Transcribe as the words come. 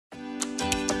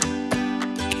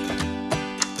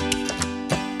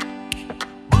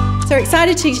So we're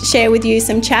excited to share with you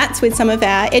some chats with some of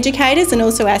our educators and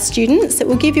also our students that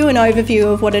will give you an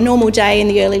overview of what a normal day in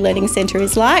the Early Learning Centre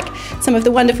is like, some of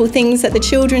the wonderful things that the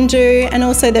children do, and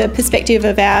also the perspective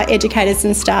of our educators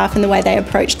and staff and the way they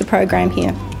approach the program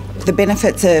here. The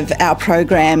benefits of our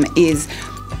program is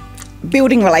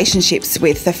building relationships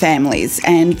with the families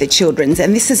and the children,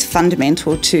 and this is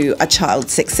fundamental to a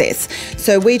child's success.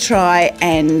 So we try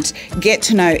and get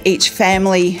to know each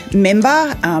family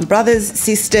member, brothers,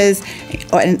 sisters,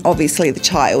 and obviously the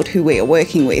child who we are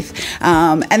working with.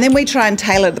 And then we try and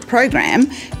tailor the program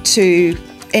to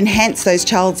enhance those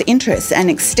child's interests and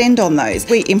extend on those.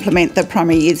 We implement the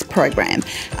primary years program,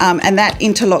 and that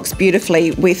interlocks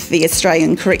beautifully with the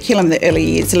Australian curriculum, the early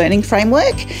years learning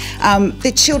framework.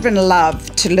 The children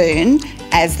love to learn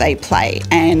as they play,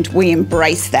 and we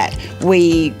embrace that.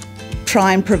 We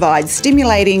try and provide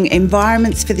stimulating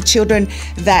environments for the children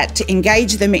that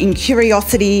engage them in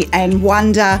curiosity and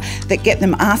wonder, that get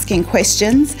them asking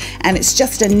questions, and it's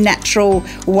just a natural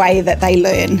way that they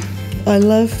learn. I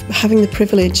love having the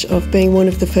privilege of being one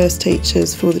of the first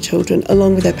teachers for the children,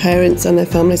 along with their parents and their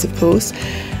families, of course.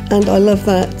 And I love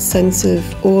that sense of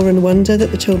awe and wonder that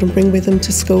the children bring with them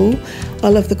to school. I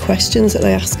love the questions that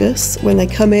they ask us when they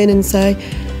come in and say,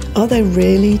 are there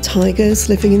really tigers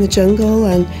living in the jungle,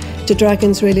 and do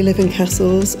dragons really live in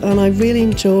castles? And I really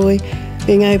enjoy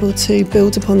being able to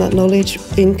build upon that knowledge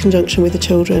in conjunction with the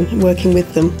children and working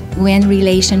with them. When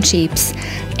relationships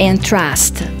and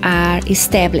trust are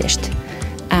established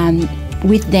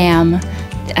with them,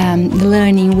 the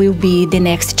learning will be the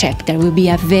next chapter, will be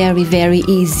a very, very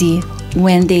easy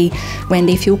when they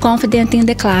feel confident in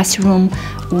the classroom,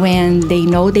 when they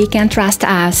know they can trust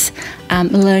us.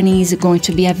 Learning is going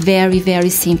to be a very, very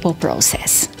simple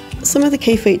process. Some of the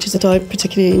key features that I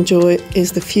particularly enjoy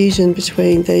is the fusion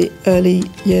between the early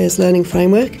years learning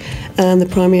framework and the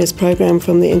primary years program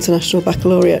from the International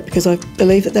Baccalaureate, because I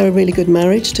believe that they're a really good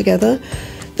marriage together.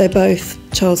 They're both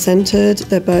child-centred,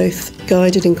 they're both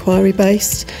guided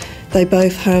inquiry-based, they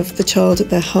both have the child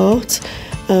at their heart,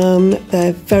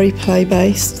 they're very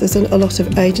play-based, there's a lot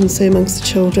of agency amongst the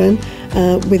children,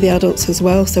 with the adults as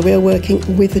well, so we are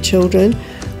working with the children.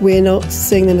 We're not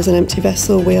seeing them as an empty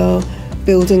vessel, we are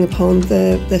building upon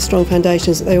their strong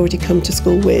foundations that they already come to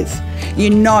school with. You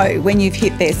know when you've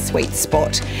hit their sweet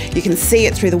spot. You can see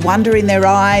it through the wonder in their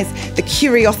eyes, the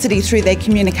curiosity through their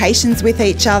communications with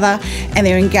each other, and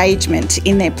their engagement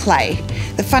in their play.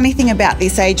 The funny thing about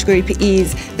this age group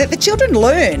is that the children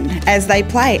learn as they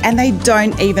play, and they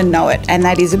don't even know it, and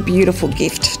that is a beautiful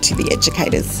gift to the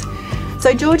educators.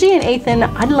 So Georgie and Ethan,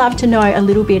 I'd love to know a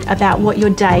little bit about what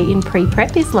your day in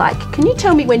pre-prep is like. Can you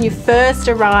tell me when you first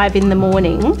arrive in the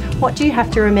morning, what do you have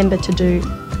to remember to do?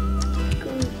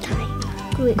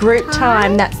 Group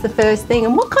time, that's the first thing.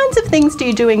 And what kinds of things do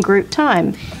you do in group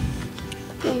time?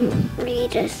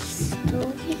 Read a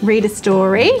story. Read a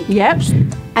story, yep.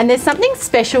 And there's something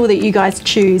special that you guys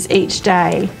choose each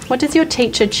day. What does your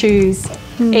teacher choose?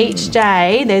 Each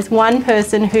day, there's one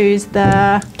person who's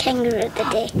the Kangaroo of the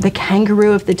day. The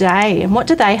kangaroo of the day. And what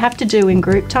do they have to do in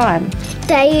group time?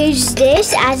 They use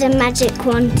this as a magic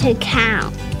wand to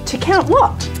count. To count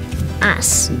what?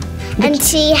 Us. And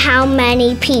see how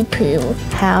many people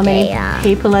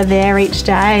people are there each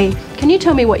day. Can you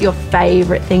tell me what your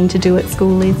favourite thing to do at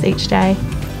school is each day?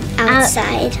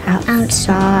 Outside.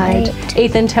 Outside.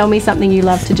 Ethan, tell me something you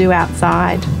love to do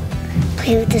outside.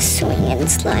 Play with the swing and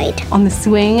slide. On the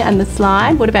swing and the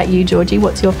slide. What about you, Georgie?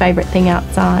 What's your favourite thing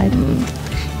outside?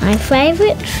 My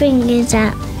favourite thing is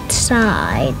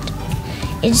outside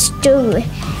is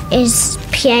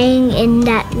playing in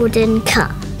that wooden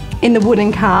car. In the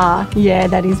wooden car. Yeah,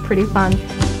 that is pretty fun.